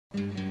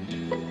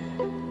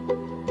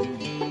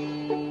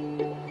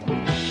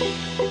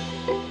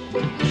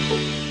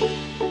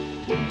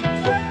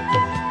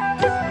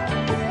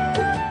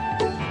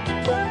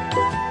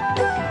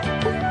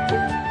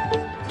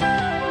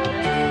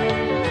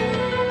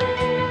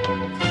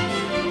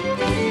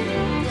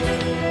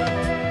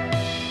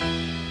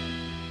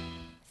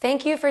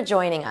Thank you for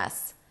joining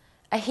us.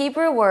 A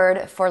Hebrew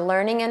word for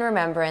learning and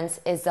remembrance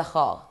is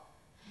zachor.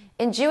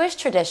 In Jewish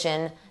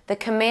tradition, the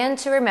command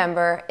to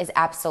remember is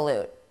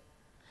absolute.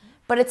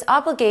 But its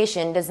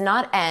obligation does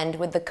not end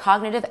with the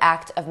cognitive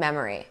act of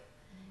memory.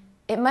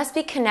 It must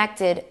be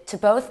connected to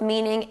both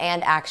meaning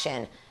and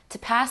action to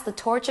pass the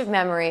torch of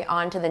memory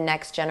on to the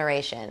next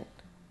generation.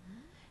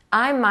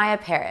 I'm Maya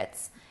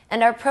Peretz,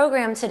 and our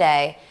program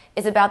today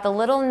is about the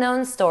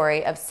little-known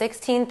story of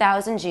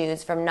 16,000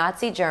 Jews from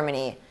Nazi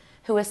Germany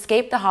who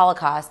escaped the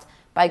Holocaust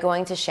by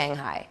going to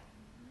Shanghai.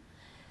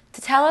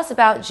 To tell us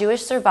about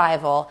Jewish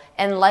survival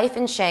and life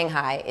in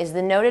Shanghai is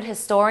the noted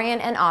historian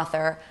and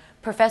author,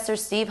 Professor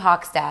Steve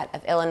Hochstadt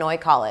of Illinois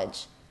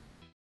College.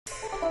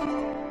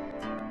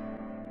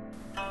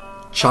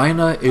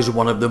 China is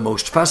one of the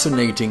most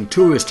fascinating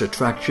tourist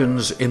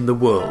attractions in the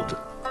world.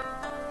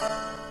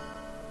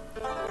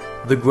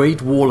 The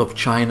Great Wall of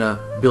China,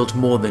 built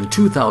more than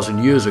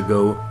 2,000 years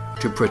ago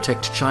to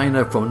protect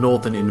China from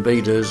northern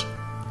invaders,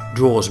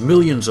 draws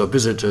millions of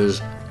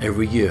visitors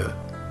every year,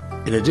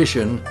 in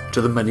addition to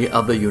the many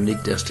other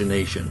unique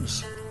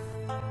destinations.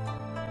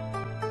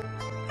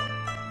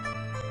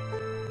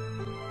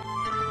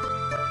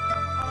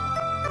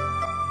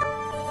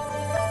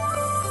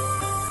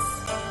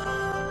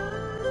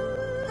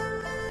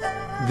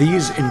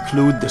 These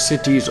include the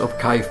cities of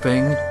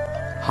Kaifeng,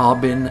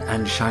 Harbin,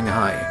 and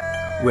Shanghai,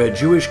 where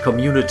Jewish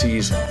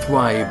communities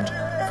thrived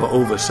for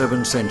over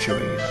 7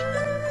 centuries.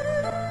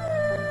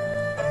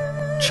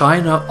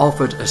 China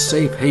offered a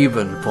safe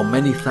haven for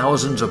many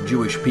thousands of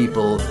Jewish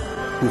people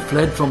who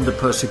fled from the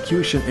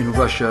persecution in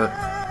Russia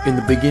in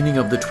the beginning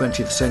of the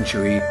 20th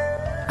century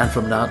and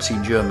from Nazi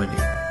Germany.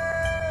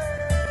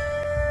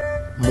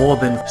 More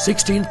than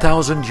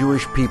 16,000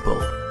 Jewish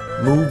people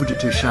moved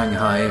to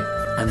Shanghai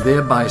and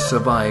thereby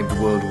survived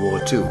World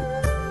War II.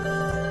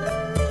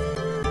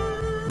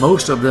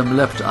 Most of them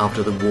left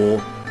after the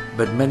war,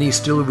 but many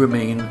still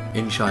remain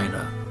in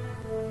China.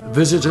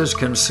 Visitors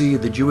can see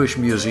the Jewish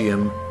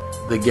Museum,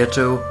 the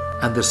ghetto,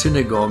 and the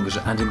synagogues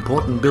and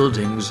important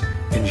buildings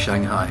in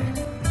Shanghai.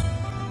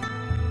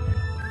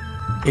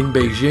 In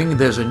Beijing,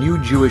 there's a new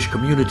Jewish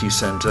community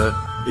center,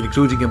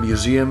 including a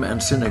museum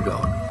and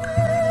synagogue.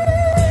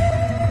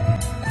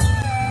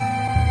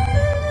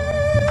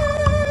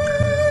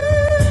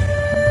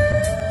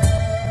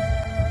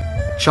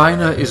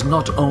 China is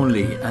not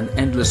only an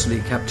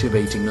endlessly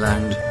captivating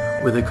land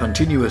with a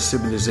continuous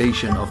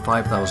civilization of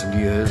 5,000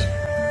 years,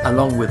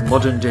 along with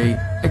modern-day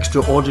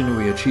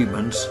extraordinary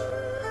achievements,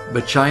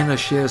 but China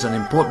shares an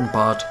important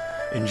part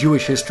in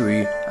Jewish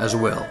history as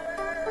well.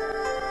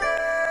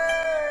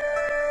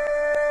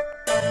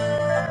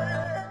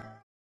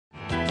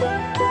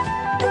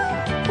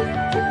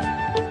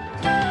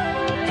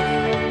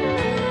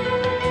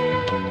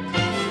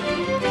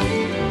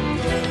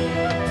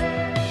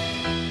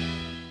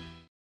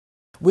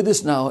 With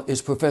us now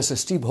is Professor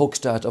Steve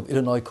Hochstadt of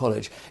Illinois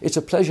College. It's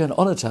a pleasure and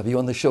honor to have you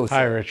on the show.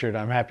 Hi, Richard.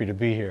 I'm happy to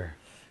be here.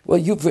 Well,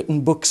 you've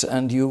written books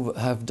and you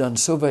have done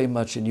so very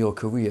much in your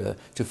career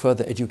to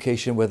further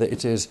education, whether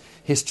it is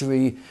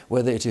history,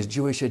 whether it is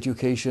Jewish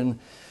education.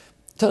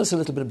 Tell us a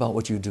little bit about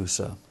what you do,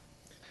 sir.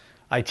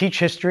 I teach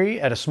history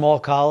at a small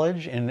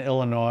college in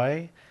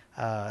Illinois.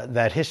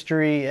 That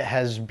history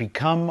has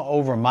become,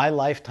 over my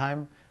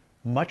lifetime,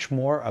 much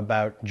more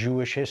about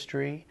Jewish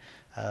history.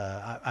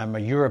 I'm a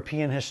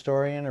European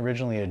historian,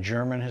 originally a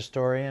German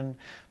historian,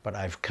 but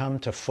I've come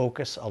to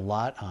focus a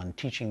lot on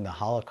teaching the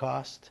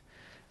Holocaust.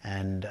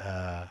 And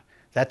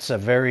that's a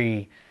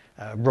very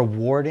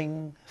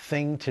rewarding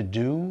thing to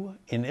do.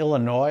 In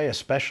Illinois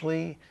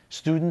especially,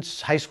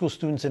 high school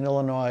students in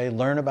Illinois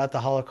learn about the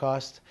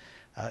Holocaust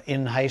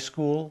in high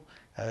school.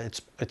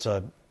 It's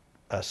a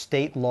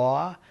state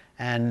law,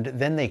 and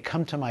then they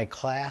come to my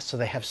class so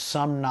they have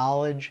some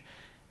knowledge,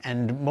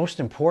 and most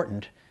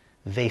important,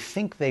 they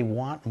think they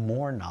want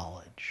more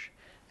knowledge.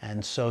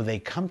 And so they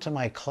come to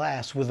my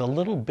class with a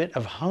little bit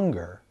of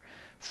hunger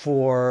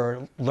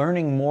for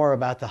learning more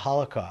about the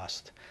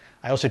Holocaust.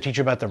 I also teach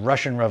about the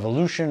Russian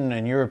Revolution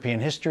and European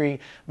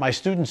history. My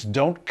students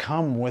don't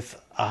come with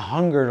a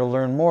hunger to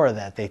learn more of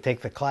that. They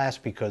take the class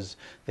because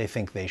they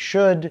think they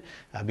should,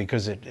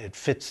 because it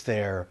fits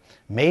their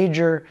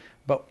major.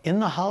 But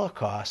in the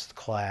Holocaust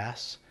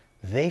class,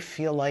 they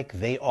feel like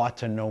they ought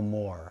to know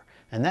more.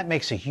 And that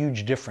makes a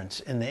huge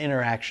difference in the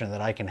interaction that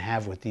I can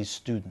have with these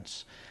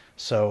students.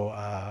 So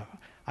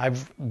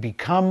I've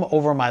become,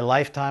 over my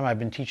lifetime, I've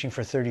been teaching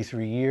for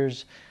 33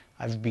 years,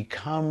 I've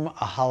become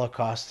a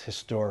Holocaust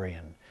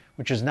historian,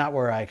 which is not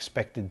where I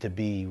expected to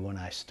be when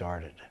I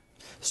started.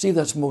 Steve,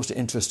 that's most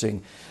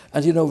interesting.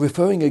 And you know,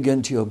 referring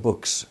again to your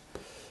books,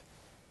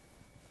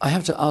 I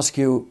have to ask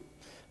you,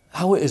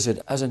 how is it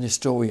as an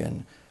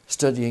historian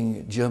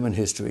studying German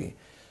history,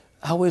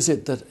 how is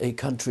it that a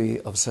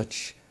country of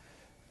such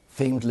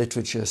famed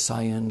literature,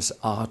 science,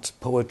 art,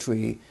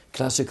 poetry,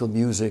 classical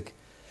music,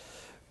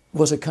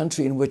 was a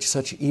country in which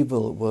such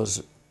evil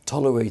was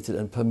tolerated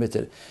and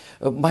permitted?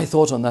 My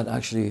thought on that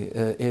actually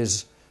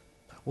is,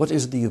 What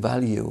is the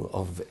value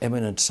of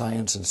eminent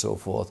science and so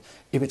forth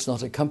if it's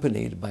not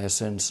accompanied by a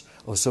sense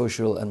of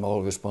social and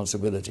moral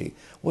responsibility?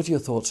 What are your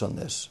thoughts on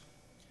this?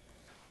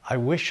 I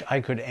wish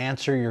I could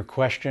answer your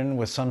question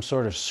with some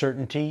sort of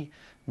certainty.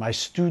 My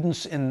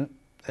students,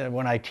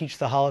 when I teach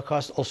the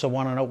Holocaust, also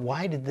want to know,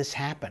 why did this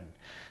happen?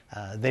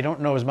 They don't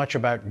know as much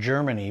about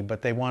Germany,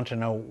 but they want to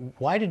know,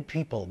 why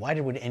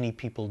would any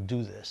people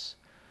do this?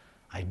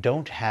 I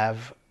don't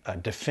have a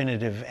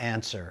definitive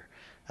answer.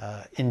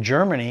 In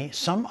Germany,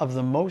 some of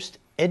the most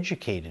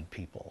educated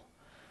people,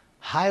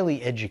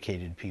 highly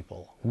educated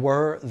people,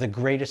 were the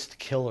greatest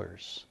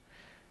killers.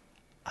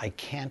 I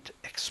can't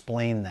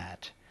explain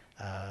that.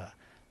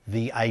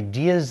 The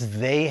ideas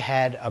they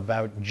had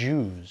about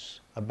Jews,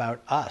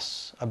 about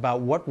us,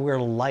 about what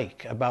we're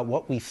like, about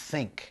what we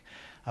think,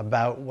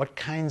 about what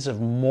kinds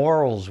of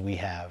morals we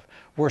have,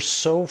 were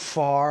so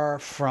far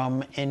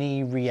from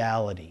any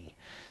reality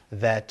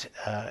that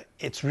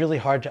it's really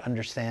hard to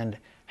understand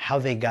how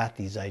they got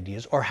these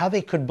ideas or how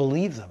they could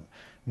believe them.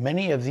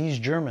 Many of these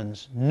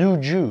Germans knew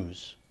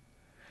Jews,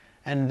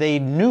 and they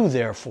knew,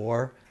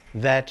 therefore,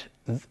 that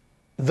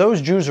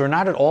those Jews were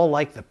not at all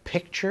like the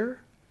picture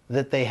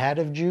that they had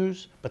of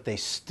Jews, but they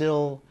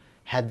still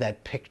had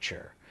that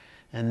picture.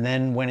 And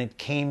then when it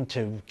came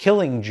to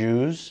killing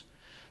Jews,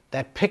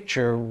 that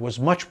picture was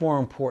much more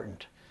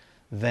important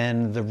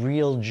than the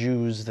real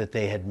Jews that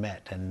they had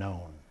met and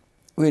known.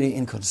 Really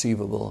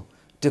inconceivable,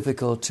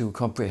 difficult to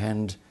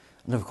comprehend,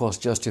 and of course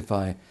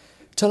justify.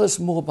 Tell us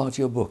more about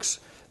your books.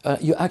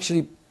 You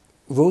actually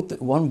wrote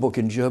one book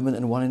in German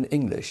and one in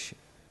English.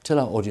 Tell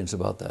our audience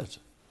about that.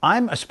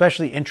 I'm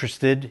especially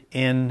interested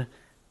in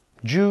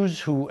Jews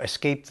who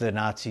escaped the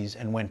Nazis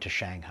and went to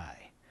Shanghai.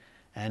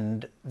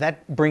 And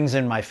that brings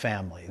in my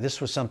family.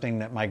 This was something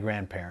that my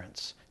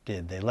grandparents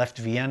did. They left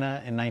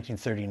Vienna in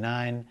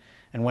 1939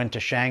 and went to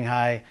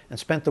Shanghai and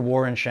spent the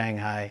war in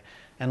Shanghai.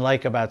 And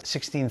like about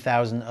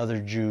 16,000 other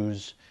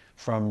Jews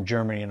from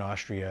Germany and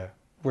Austria,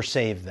 were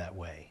saved that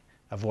way,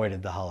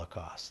 avoided the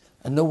Holocaust.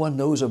 And no one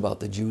knows about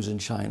the Jews in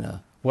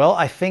China. Well,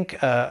 I think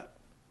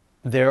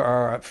there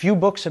are a few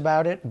books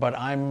about it, but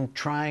I'm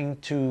trying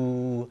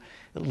to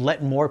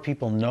let more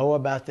people know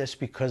about this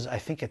because I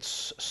think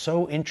it's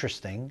so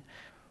interesting.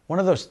 One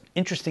of those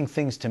interesting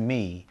things to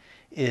me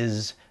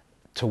is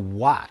to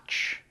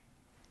watch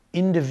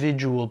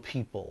individual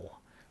people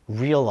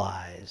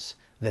realize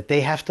that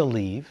they have to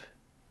leave,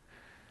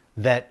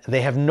 that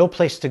they have no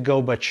place to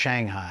go but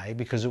Shanghai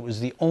because it was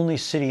the only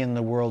city in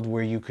the world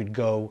where you could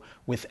go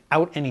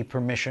without any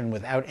permission,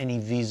 without any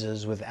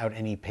visas, without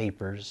any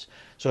papers.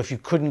 So if you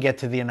couldn't get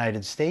to the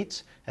United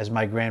States, as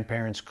my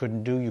grandparents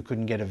couldn't do, you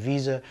couldn't get a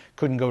visa,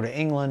 couldn't go to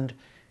England,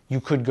 you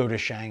could go to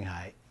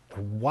Shanghai.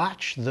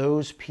 Watch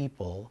those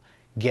people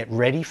get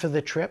ready for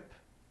the trip,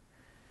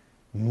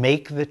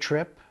 make the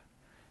trip,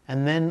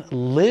 and then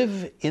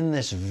live in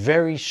this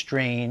very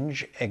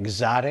strange,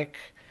 exotic,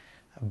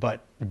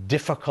 but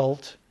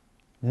difficult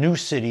new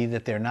city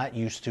that they're not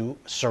used to,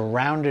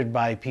 surrounded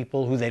by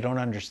people who they don't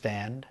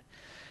understand,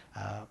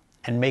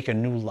 and make a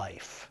new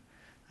life.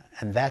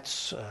 And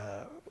that's,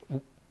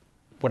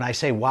 when I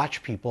say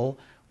watch people,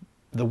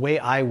 the way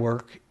I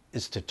work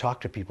is to talk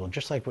to people,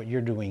 just like what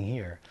you're doing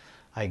here.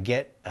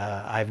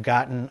 I've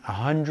gotten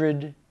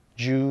 100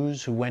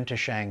 Jews who went to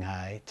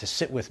Shanghai to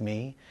sit with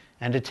me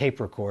and a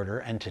tape recorder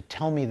and to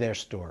tell me their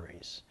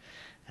stories.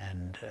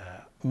 And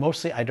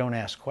mostly I don't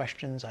ask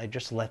questions, I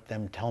just let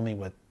them tell me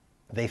what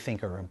they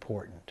think are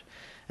important.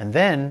 And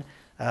then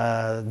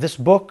this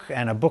book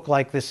and a book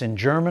like this in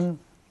German,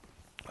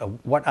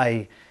 what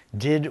I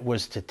did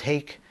was to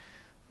take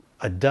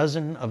a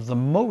dozen of the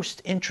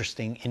most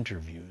interesting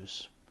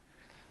interviews,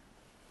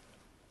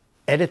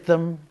 edit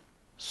them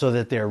so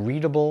that they're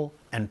readable,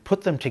 and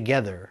put them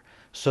together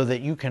so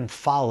that you can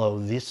follow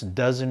this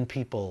dozen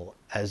people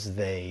as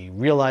they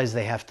realize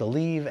they have to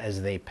leave,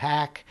 as they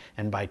pack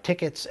and buy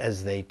tickets,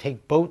 as they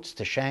take boats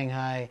to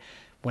Shanghai,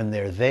 when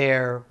they're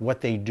there, what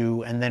they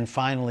do, and then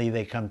finally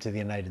they come to the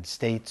United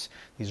States.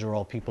 These are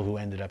all people who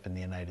ended up in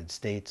the United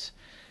States.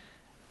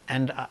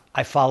 And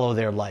I follow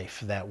their life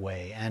that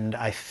way. And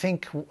I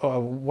think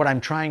what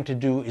I'm trying to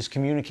do is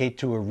communicate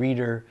to a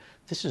reader,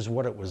 this is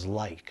what it was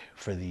like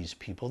for these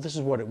people. This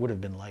is what it would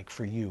have been like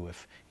for you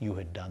if you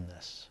had done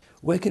this.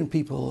 Where can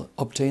people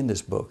obtain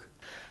this book?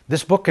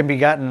 This book can be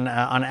gotten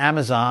on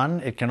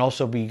Amazon. It can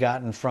also be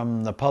gotten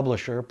from the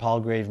publisher,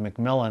 Palgrave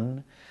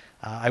Macmillan.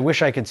 I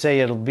wish I could say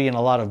it'll be in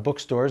a lot of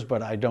bookstores,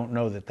 but I don't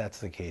know that that's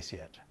the case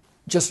yet.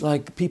 Just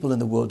like people in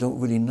the world don't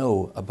really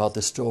know about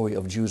the story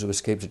of Jews who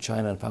escaped to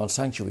China and found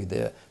sanctuary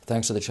there,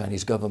 thanks to the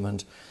Chinese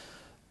government.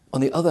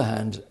 On the other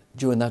hand,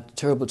 during that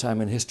terrible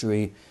time in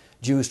history,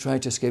 Jews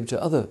tried to escape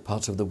to other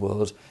parts of the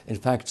world. In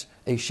fact,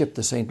 a ship,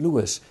 the St.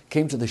 Louis,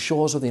 came to the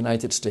shores of the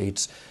United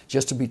States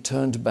just to be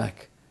turned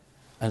back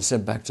and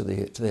sent back to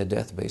their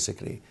death,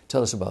 basically.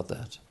 Tell us about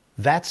that.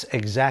 That's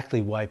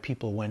exactly why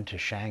people went to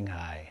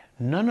Shanghai.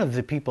 None of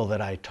the people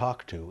that I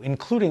talked to,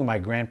 including my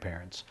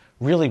grandparents,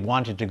 really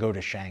wanted to go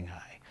to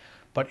Shanghai.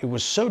 But it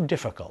was so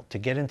difficult to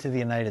get into the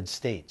United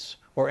States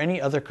or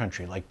any other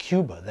country like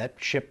Cuba. That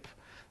ship,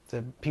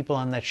 The people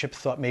on that ship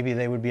thought maybe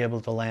they would be able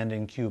to land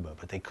in Cuba,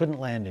 but they couldn't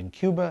land in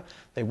Cuba.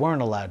 They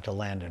weren't allowed to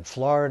land in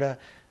Florida,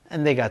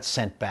 and they got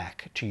sent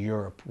back to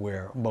Europe,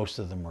 where most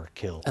of them were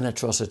killed. An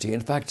atrocity.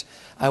 In fact,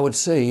 I would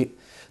say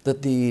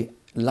that the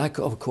lack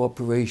of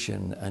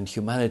cooperation and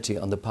humanity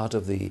on the part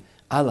of the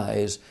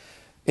Allies,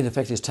 in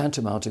effect, is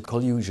tantamount to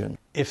collusion.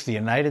 If the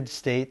United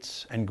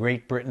States and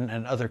Great Britain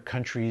and other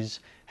countries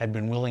had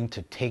been willing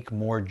to take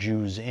more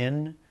Jews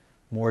in,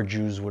 more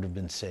Jews would have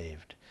been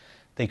saved.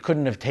 They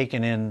couldn't have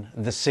taken in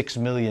the 6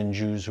 million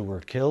Jews who were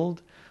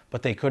killed,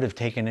 but they could have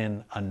taken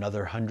in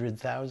another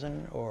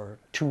 100,000 or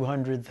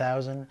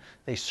 200,000.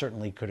 They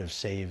certainly could have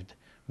saved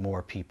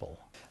more people.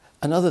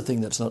 Another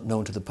thing that's not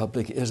known to the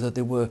public is that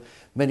there were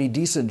many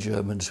decent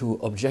Germans who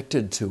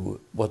objected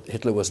to what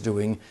Hitler was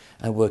doing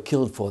and were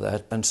killed for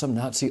that, and some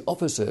Nazi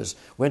officers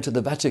went to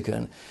the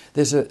Vatican.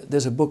 There's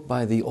a book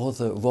by the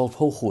author Rolf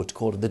Hochstadt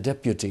called The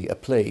Deputy, a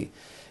play,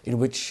 in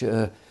which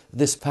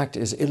this fact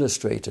is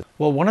illustrated.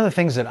 Well, one of the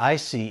things that I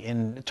see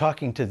in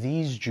talking to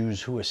these Jews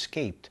who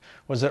escaped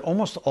was that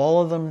almost all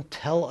of them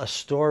tell a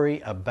story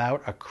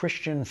about a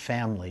Christian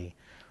family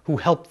who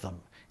helped them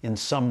in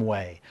some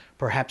way,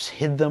 perhaps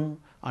hid them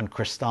on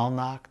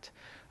Kristallnacht,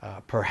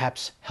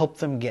 perhaps helped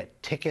them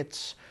get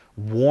tickets,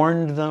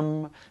 warned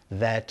them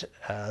that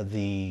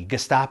the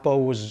Gestapo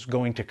was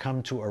going to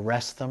come to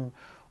arrest them,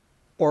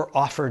 or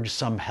offered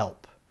some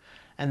help.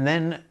 And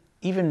then,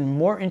 even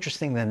more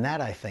interesting than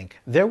that, I think,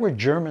 there were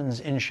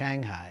Germans in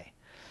Shanghai,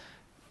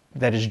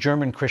 that is,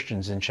 German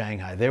Christians in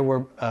Shanghai. There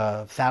were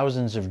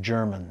thousands of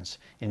Germans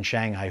in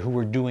Shanghai who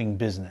were doing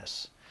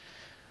business.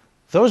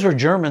 Those were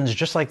Germans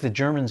just like the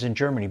Germans in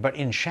Germany, but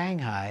in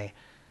Shanghai,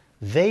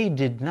 they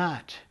did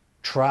not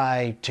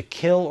try to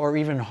kill or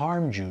even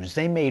harm Jews.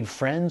 They made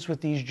friends with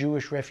these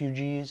Jewish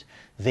refugees.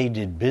 They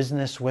did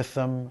business with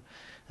them.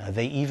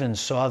 They even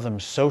saw them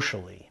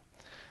socially.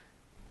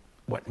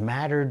 What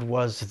mattered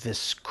was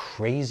this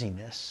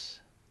craziness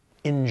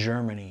in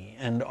Germany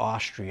and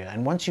Austria.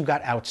 And once you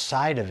got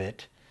outside of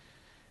it,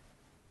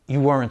 you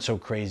weren't so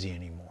crazy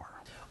anymore.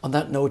 On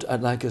that note,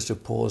 I'd like us to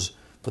pause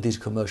for these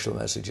commercial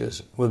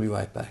messages. We'll be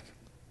right back.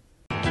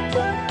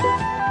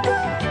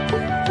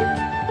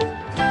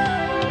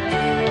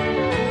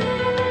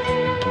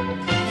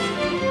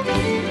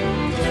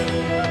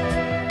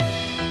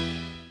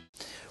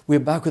 We're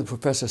back with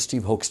Professor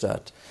Steve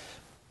Hochstadt.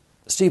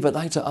 Steve, I'd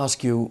like to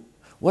ask you,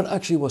 what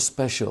actually was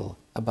special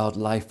about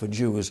life for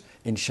Jews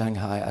in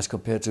Shanghai as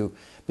compared to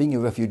being a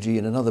refugee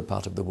in another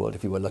part of the world,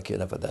 if you were lucky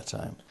enough at that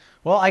time?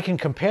 Well, I can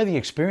compare the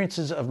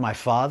experiences of my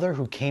father,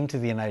 who came to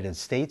the United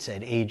States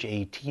at age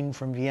 18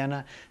 from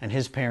Vienna, and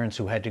his parents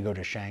who had to go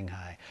to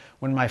Shanghai.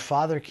 When my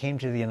father came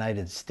to the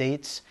United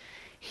States,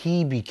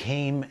 he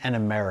became an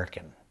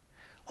American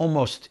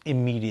almost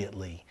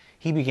immediately.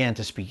 He began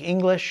to speak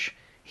English,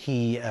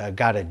 he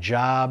got a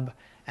job,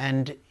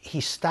 and he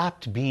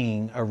stopped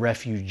being a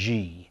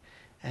refugee.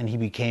 And he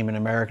became an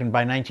American. By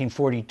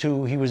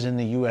 1942, he was in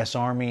the U.S.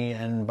 Army,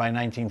 and by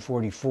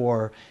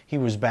 1944, he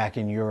was back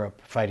in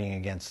Europe fighting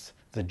against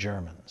the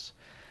Germans.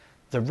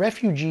 The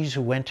refugees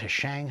who went to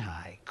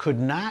Shanghai could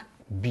not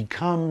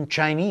become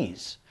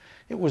Chinese.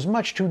 It was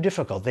much too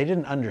difficult. They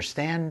didn't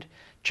understand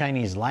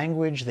Chinese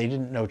language. They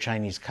didn't know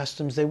Chinese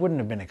customs. They wouldn't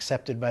have been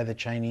accepted by the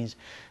Chinese.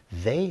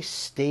 They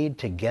stayed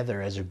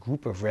together as a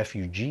group of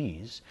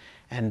refugees.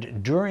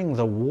 And during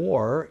the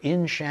war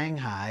in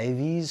Shanghai,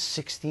 these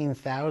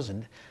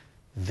 16,000,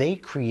 they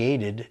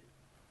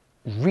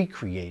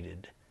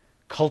recreated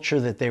culture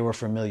that they were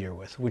familiar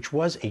with, which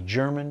was a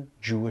German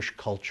Jewish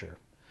culture.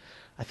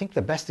 I think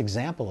the best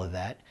example of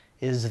that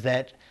is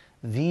that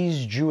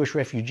these Jewish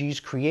refugees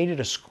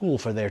created a school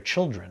for their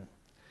children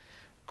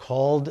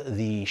called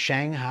the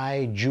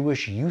Shanghai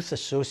Jewish Youth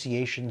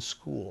Association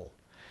School.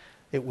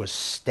 It was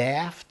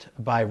staffed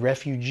by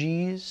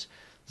refugees.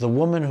 The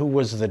woman who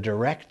was the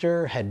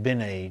director had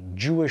been a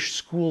Jewish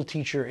school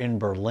teacher in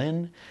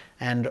Berlin,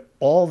 and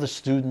all the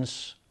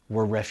students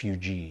were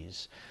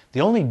refugees.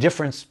 The only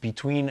difference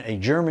between a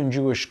German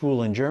Jewish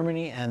school in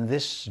Germany and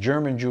this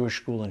German Jewish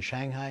school in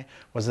Shanghai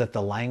was that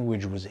the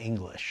language was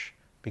English,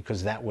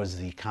 because that was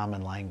the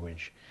common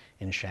language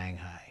in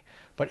Shanghai.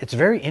 But it's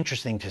very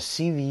interesting to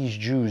see these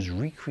Jews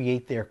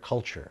recreate their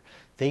culture.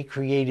 They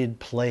created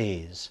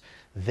plays,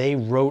 they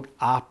wrote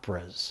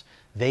operas,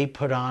 they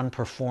put on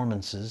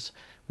performances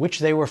which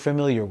they were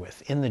familiar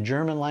with in the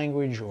German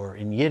language or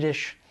in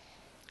Yiddish.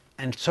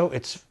 And so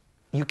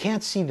you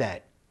can't see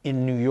that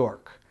in New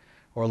York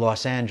or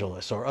Los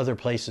Angeles or other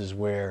places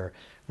where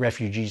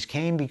refugees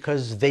came,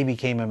 because they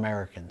became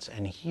Americans.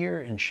 And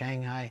here in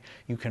Shanghai,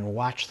 you can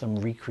watch them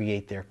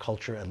recreate their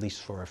culture, at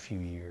least for a few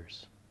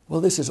years.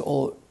 Well, this is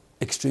all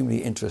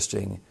extremely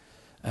interesting,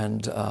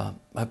 and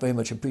I very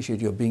much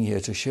appreciate your being here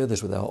to share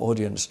this with our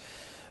audience.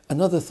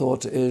 Another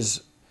thought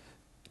is,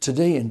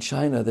 today in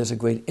China, there's a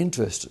great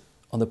interest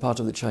on the part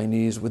of the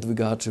Chinese with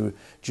regard to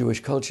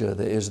Jewish culture.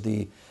 There is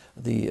the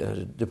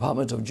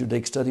Department of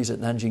Judaic Studies at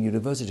Nanjing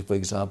University, for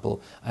example.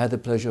 I had the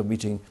pleasure of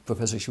meeting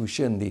Professor Xu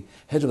Xin, the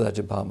head of that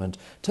department.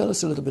 Tell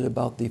us a little bit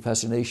about the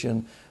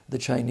fascination, the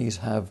Chinese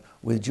have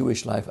with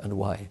Jewish life and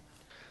why?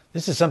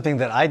 This is something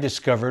that I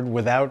discovered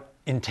without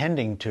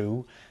intending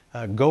to,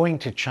 going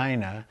to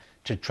China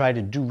to try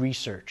to do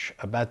research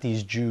about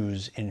these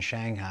Jews in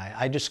Shanghai.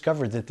 I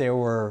discovered that there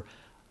were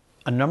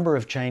a number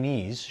of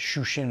Chinese,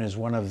 Shushin is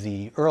one of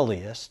the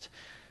earliest,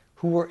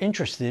 who were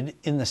interested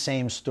in the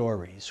same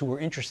stories, who were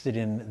interested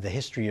in the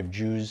history of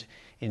Jews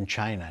in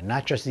China.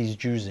 Not just these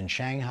Jews in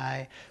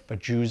Shanghai, but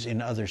Jews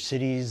in other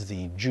cities,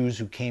 the Jews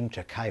who came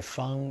to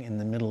Kaifeng in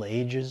the Middle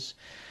Ages.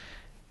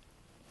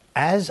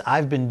 As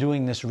I've been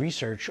doing this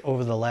research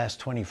over the last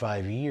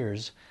 25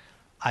 years,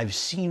 I've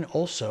seen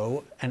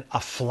also a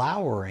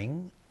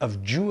flowering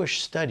of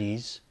Jewish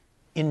studies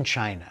in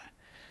China.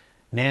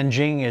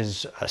 Nanjing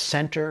is a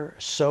center,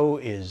 so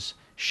is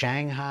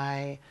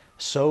Shanghai,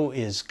 so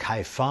is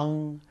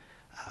Kaifeng,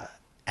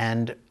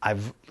 and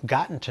I've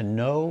gotten to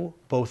know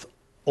both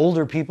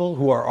older people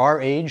who are our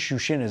age,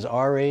 Shushin is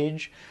our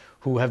age,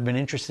 who have been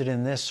interested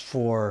in this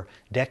for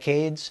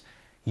decades,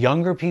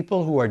 younger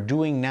people who are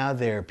doing now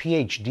their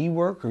PhD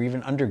work or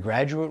even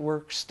undergraduate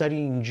work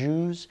studying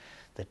Jews.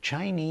 The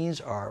Chinese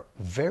are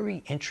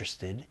very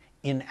interested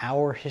in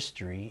our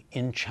history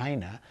in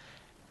China,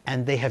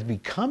 and they have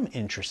become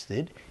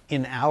interested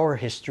in our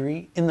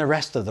history in the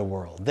rest of the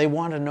world. They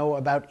want to know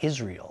about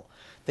Israel.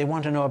 They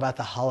want to know about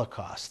the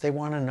Holocaust. They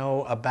want to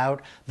know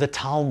about the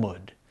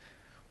Talmud,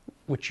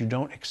 which you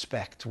don't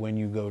expect when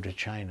you go to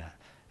China.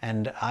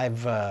 And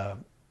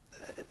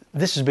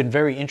this has been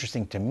very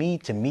interesting to me,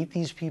 to meet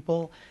these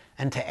people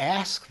and to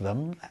ask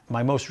them.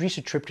 My most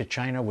recent trip to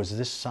China was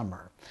this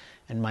summer,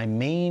 and my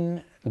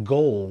main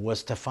goal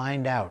was to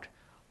find out,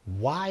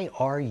 why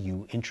are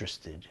you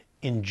interested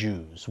in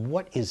Jews?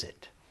 What is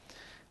it?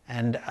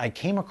 And I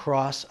came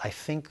across, I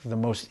think, the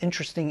most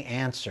interesting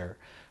answer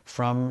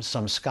from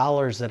some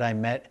scholars that I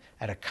met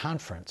at a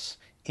conference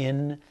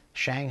in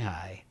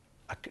Shanghai,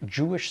 a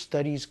Jewish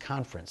studies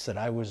conference that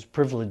I was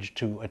privileged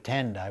to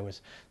attend. I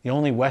was the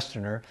only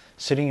Westerner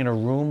sitting in a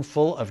room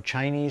full of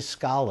Chinese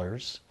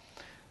scholars.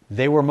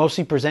 They were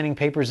mostly presenting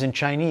papers in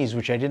Chinese,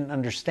 which I didn't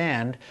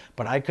understand,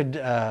 but I could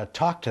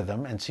talk to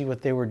them and see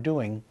what they were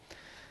doing.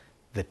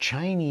 The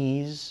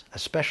Chinese,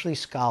 especially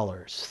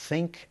scholars,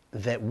 think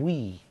that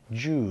we,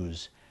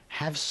 Jews,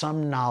 have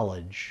some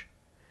knowledge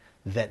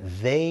that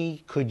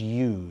they could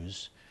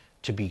use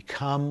to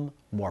become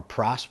more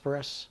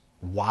prosperous,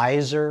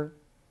 wiser,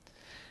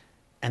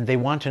 and they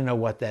want to know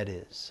what that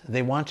is.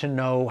 They want to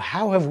know,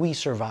 how have we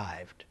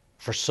survived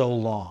for so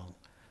long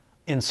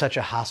in such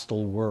a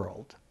hostile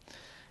world?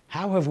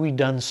 How have we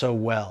done so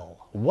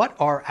well? What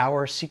are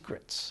our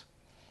secrets?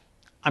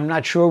 I'm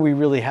not sure we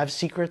really have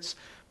secrets,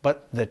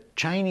 but the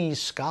Chinese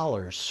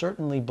scholars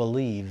certainly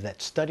believe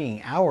that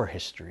studying our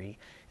history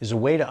is a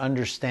way to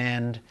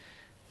understand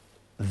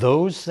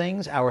those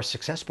things, our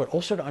success, but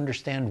also to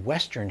understand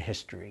Western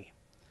history.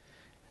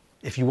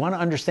 If you want to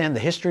understand the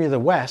history of the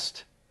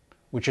West,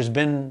 which has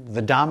been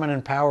the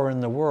dominant power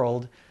in the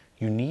world,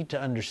 you need to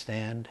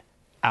understand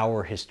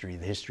our history,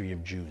 the history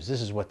of Jews.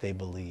 This is what they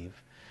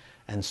believe.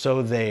 And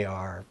so they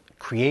are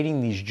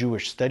creating these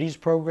Jewish studies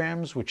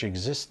programs, which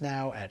exist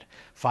now at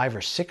 5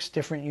 or 6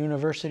 different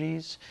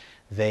universities.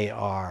 They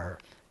are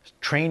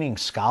training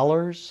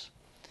scholars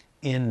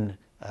in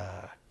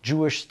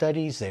Jewish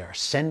studies. They are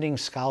sending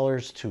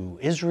scholars to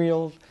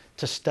Israel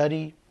to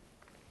study.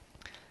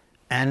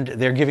 And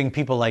they're giving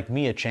people like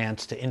me a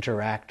chance to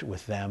interact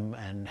with them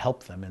and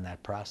help them in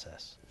that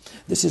process.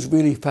 This is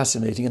really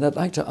fascinating. And I'd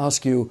like to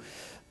ask you,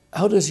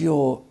 how does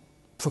your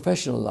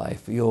professional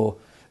life, your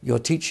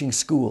teaching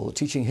school,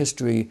 teaching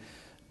history,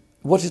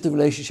 what is the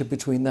relationship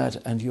between that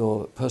and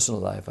your personal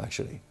life,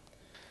 actually?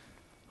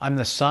 I'm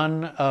the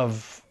son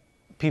of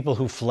people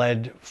who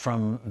fled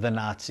from the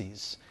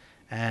Nazis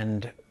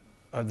and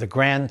the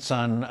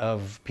grandson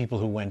of people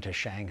who went to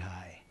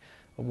Shanghai.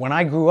 When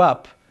I grew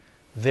up,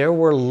 there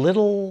were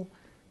little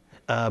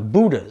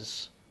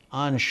Buddhas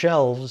on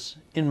shelves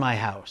in my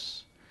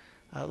house.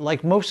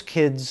 Like most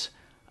kids,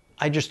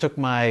 I just took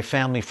my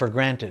family for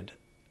granted.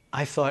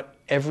 I thought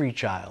every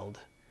child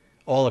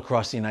all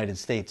across the United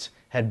States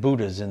had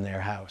Buddhas in their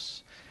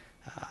house.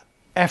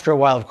 After a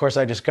while, of course,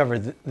 I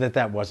discovered that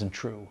that wasn't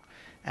true.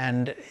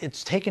 And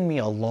it's taken me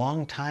a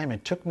long time.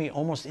 It took me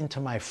almost into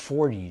my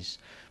 40s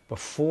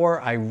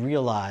before I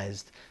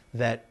realized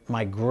that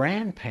my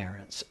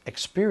grandparents'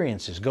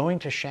 experiences going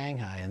to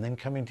Shanghai and then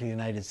coming to the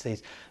United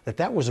States,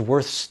 that was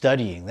worth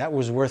studying. That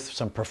was worth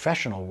some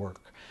professional work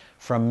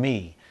from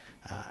me.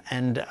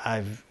 And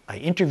I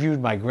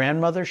interviewed my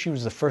grandmother. She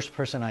was the first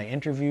person I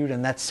interviewed,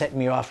 and that set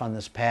me off on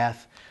this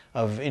path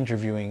of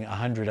interviewing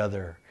 100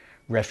 other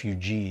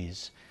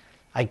refugees.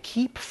 I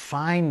keep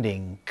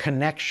finding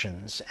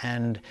connections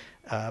and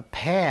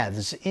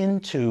paths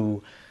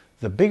into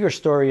the bigger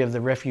story of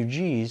the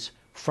refugees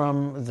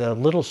from the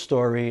little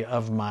story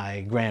of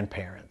my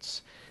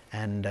grandparents.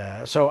 And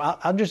so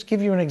I'll just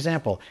give you an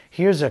example.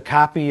 Here's a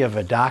copy of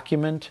a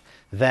document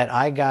that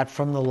I got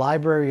from the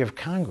Library of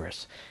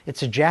Congress.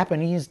 It's a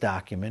Japanese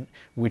document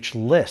which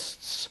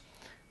lists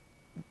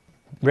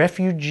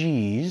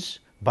refugees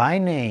by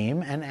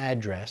name and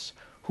address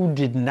who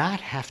did not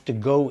have to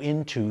go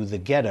into the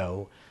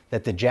ghetto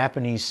that the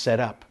Japanese set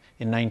up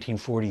in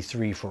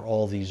 1943 for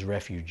all these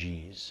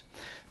refugees.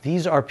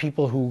 These are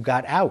people who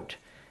got out.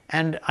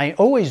 And I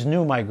always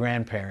knew my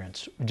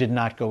grandparents did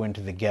not go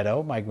into the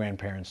ghetto. My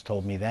grandparents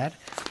told me that.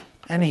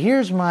 And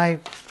here's my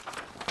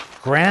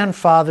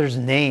grandfather's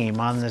name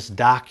on this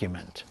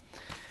document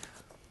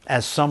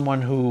as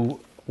someone who,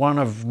 one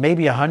of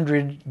maybe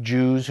 100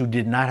 Jews who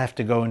did not have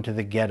to go into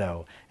the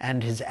ghetto,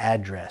 and his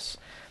address.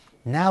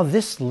 Now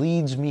this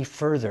leads me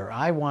further.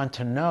 I want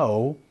to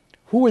know,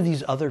 who are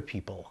these other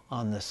people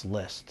on this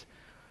list?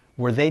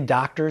 Were they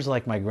doctors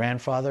like my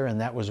grandfather, and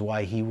that was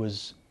why he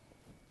was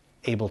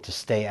able to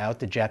stay out?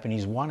 The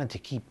Japanese wanted to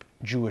keep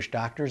Jewish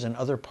doctors in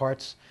other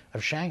parts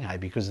of Shanghai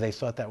because they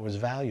thought that was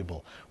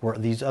valuable. Were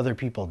these other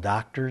people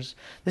doctors?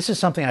 This is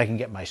something I can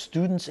get my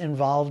students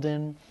involved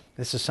in.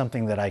 This is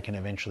something that I can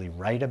eventually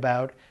write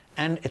about,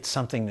 and it's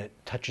something that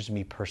touches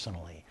me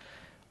personally.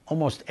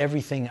 Almost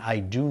everything I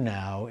do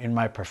now in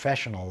my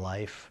professional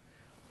life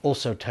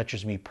also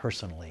touches me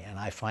personally, and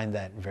I find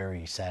that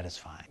very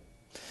satisfying.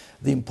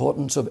 The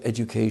importance of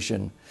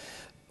education.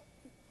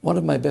 One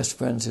of my best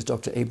friends is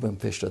Dr. Abram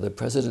Fisher, the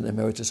President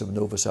Emeritus of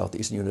Nova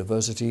Southeastern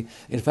University.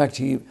 In fact,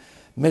 he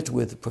met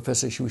with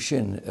Professor Xu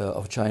Xin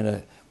of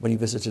China when he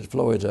visited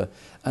Florida.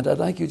 And I'd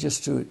like you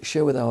just to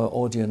share with our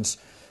audience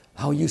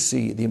how you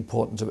see the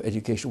importance of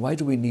education. Why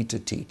do we need to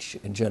teach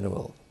in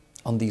general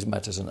on these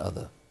matters and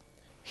other?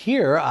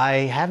 Here I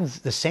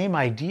have the same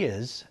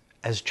ideas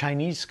as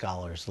Chinese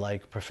scholars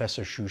like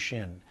Professor Xu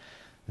Xin,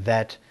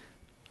 that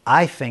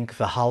I think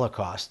the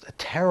Holocaust,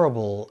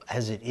 terrible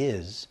as it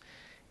is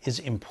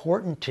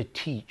important to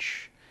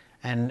teach,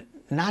 and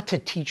not to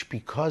teach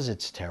because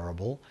it's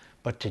terrible,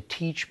 but to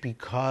teach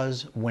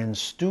because when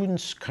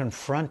students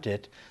confront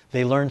it,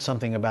 they learn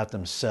something about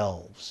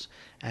themselves.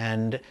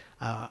 And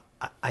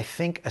I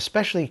think,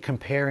 especially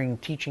comparing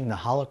teaching the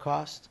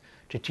Holocaust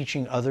to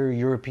teaching other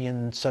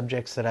European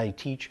subjects that I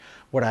teach,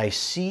 what I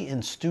see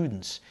in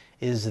students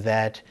is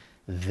that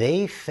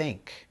they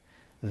think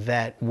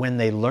that when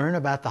they learn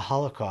about the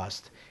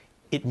Holocaust,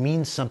 it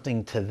means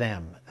something to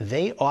them.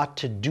 They ought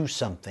to do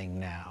something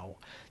now.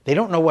 They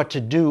don't know what to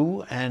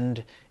do,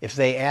 and if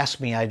they ask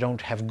me, I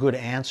don't have good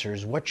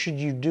answers. What should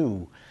you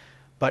do?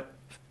 But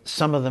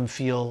some of them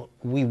feel,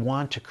 we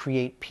want to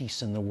create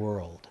peace in the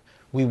world.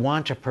 We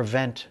want to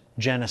prevent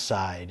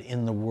genocide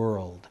in the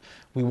world.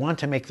 We want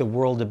to make the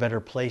world a better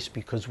place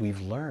because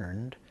we've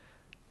learned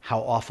how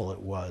awful it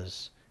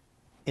was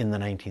in the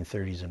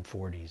 1930s and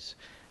 40s.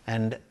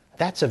 And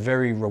that's a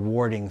very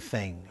rewarding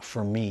thing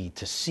for me,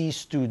 to see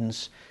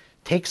students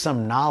take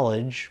some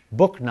knowledge,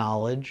 book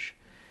knowledge,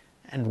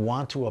 and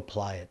want to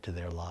apply it to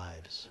their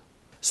lives.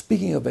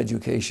 Speaking of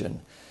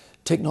education,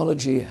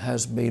 technology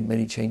has made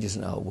many changes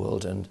in our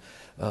world, and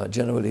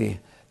generally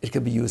it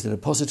can be used in a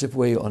positive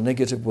way or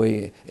negative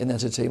way. In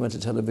entertainment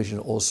and television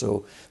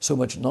also, so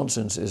much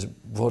nonsense is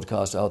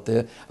broadcast out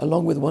there,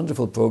 along with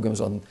wonderful programs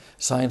on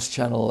Science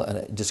Channel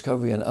and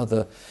Discovery and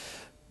other.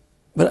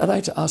 But I'd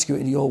like to ask you,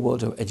 in your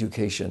world of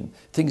education,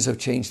 things have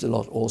changed a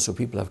lot also.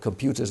 People have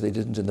computers they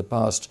didn't in the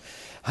past.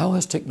 How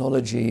has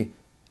technology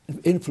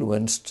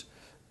influenced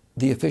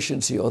the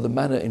efficiency or the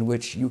manner in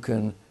which you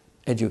can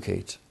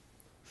educate?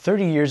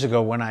 30 years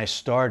ago when I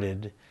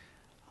started,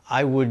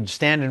 I would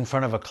stand in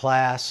front of a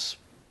class,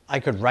 I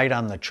could write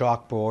on the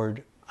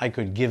chalkboard, I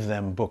could give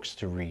them books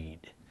to read.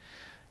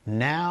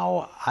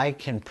 Now I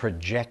can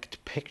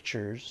project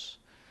pictures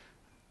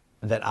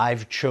that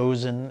I've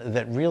chosen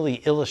that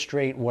really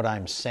illustrate what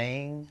I'm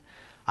saying.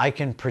 I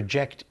can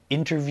project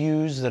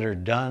interviews that are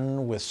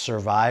done with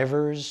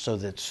survivors so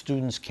that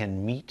students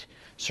can meet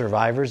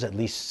survivors, at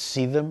least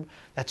see them.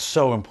 That's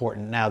so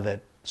important now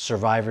that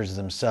survivors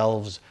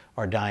themselves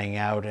are dying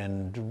out,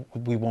 and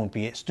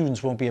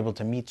students won't be able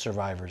to meet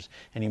survivors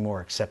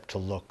anymore except to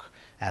look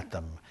at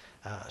them.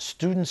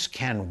 Students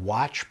can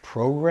watch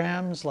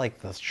programs like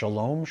the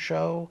Shalom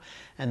Show,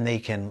 and they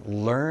can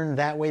learn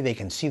that way. They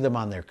can see them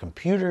on their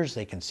computers,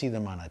 they can see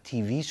them on a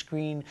TV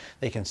screen,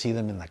 they can see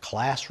them in the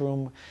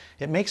classroom.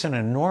 It makes an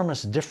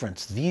enormous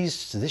difference.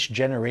 This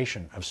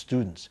generation of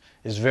students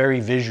is very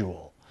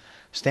visual.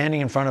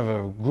 Standing in front of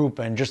a group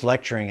and just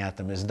lecturing at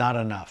them is not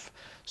enough.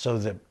 So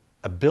the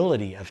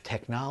ability of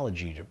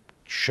technology to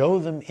show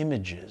them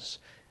images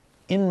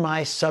in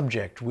my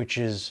subject, which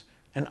is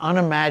an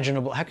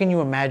unimaginable, how can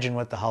you imagine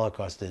what the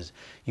Holocaust is?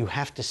 You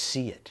have to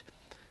see it.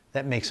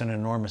 That makes an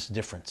enormous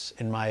difference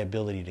in my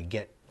ability to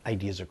get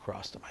ideas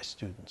across to my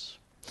students.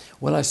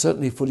 Well, I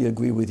certainly fully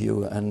agree with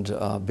you, and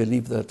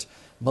believe that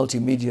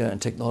multimedia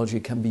and technology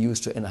can be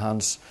used to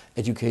enhance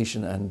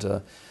education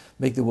and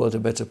make the world a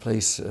better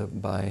place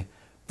by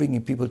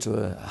bringing people to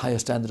a higher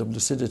standard of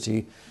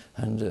lucidity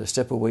and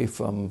step away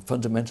from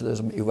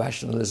fundamentalism,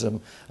 irrationalism,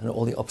 and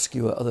all the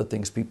obscure other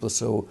things people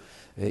so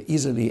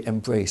easily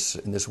embrace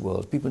in this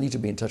world. People need to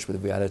be in touch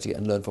with reality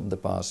and learn from the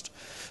past.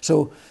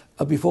 So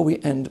before we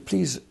end,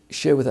 please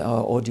share with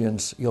our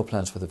audience your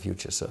plans for the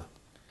future, sir.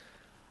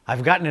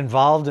 I've gotten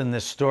involved in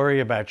this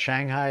story about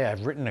Shanghai.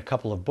 I've written a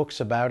couple of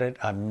books about it.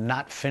 I'm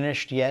not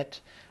finished yet.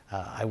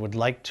 I would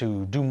like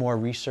to do more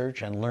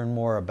research and learn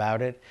more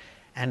about it.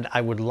 And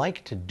I would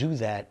like to do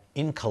that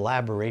in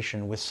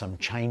collaboration with some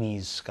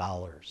Chinese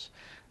scholars.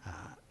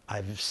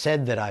 I've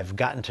said that I've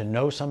gotten to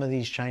know some of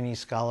these Chinese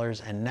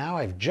scholars, and now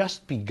I've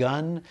just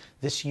begun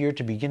this year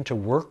to begin to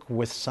work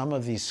with some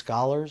of these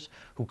scholars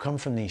who come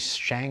from the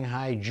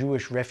Shanghai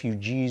Jewish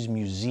Refugees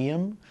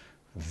Museum,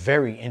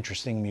 very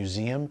interesting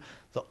museum,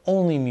 the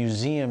only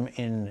museum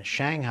in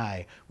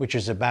Shanghai which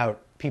is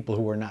about people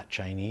who are not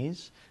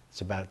Chinese.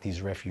 It's about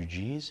these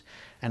refugees.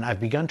 And I've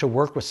begun to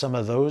work with some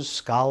of those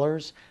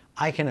scholars.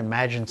 I can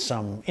imagine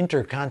some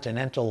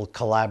intercontinental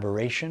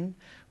collaboration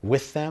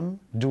with them,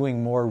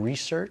 doing more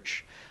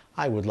research.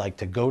 I would like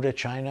to go to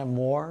China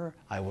more.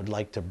 I would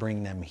like to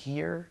bring them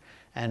here.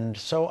 And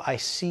so I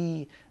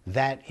see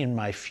that in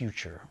my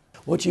future.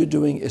 What you're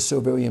doing is so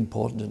very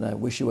important, and I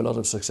wish you a lot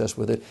of success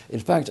with it. In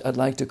fact, I'd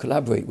like to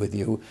collaborate with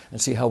you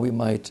and see how we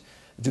might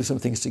do some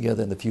things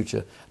together in the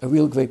future. A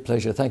real great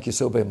pleasure. Thank you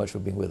so very much for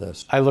being with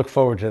us. I look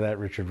forward to that,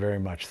 Richard, very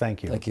much.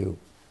 Thank you. Thank you.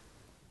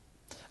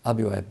 I'll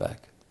be right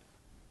back.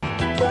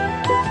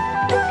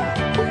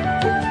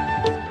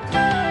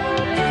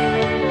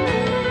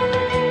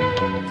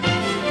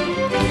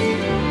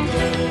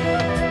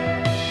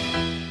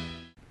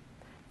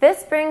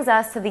 This brings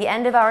us to the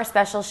end of our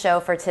special show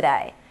for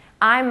today.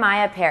 I'm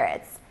Maya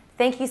Peretz.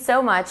 Thank you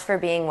so much for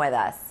being with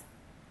us.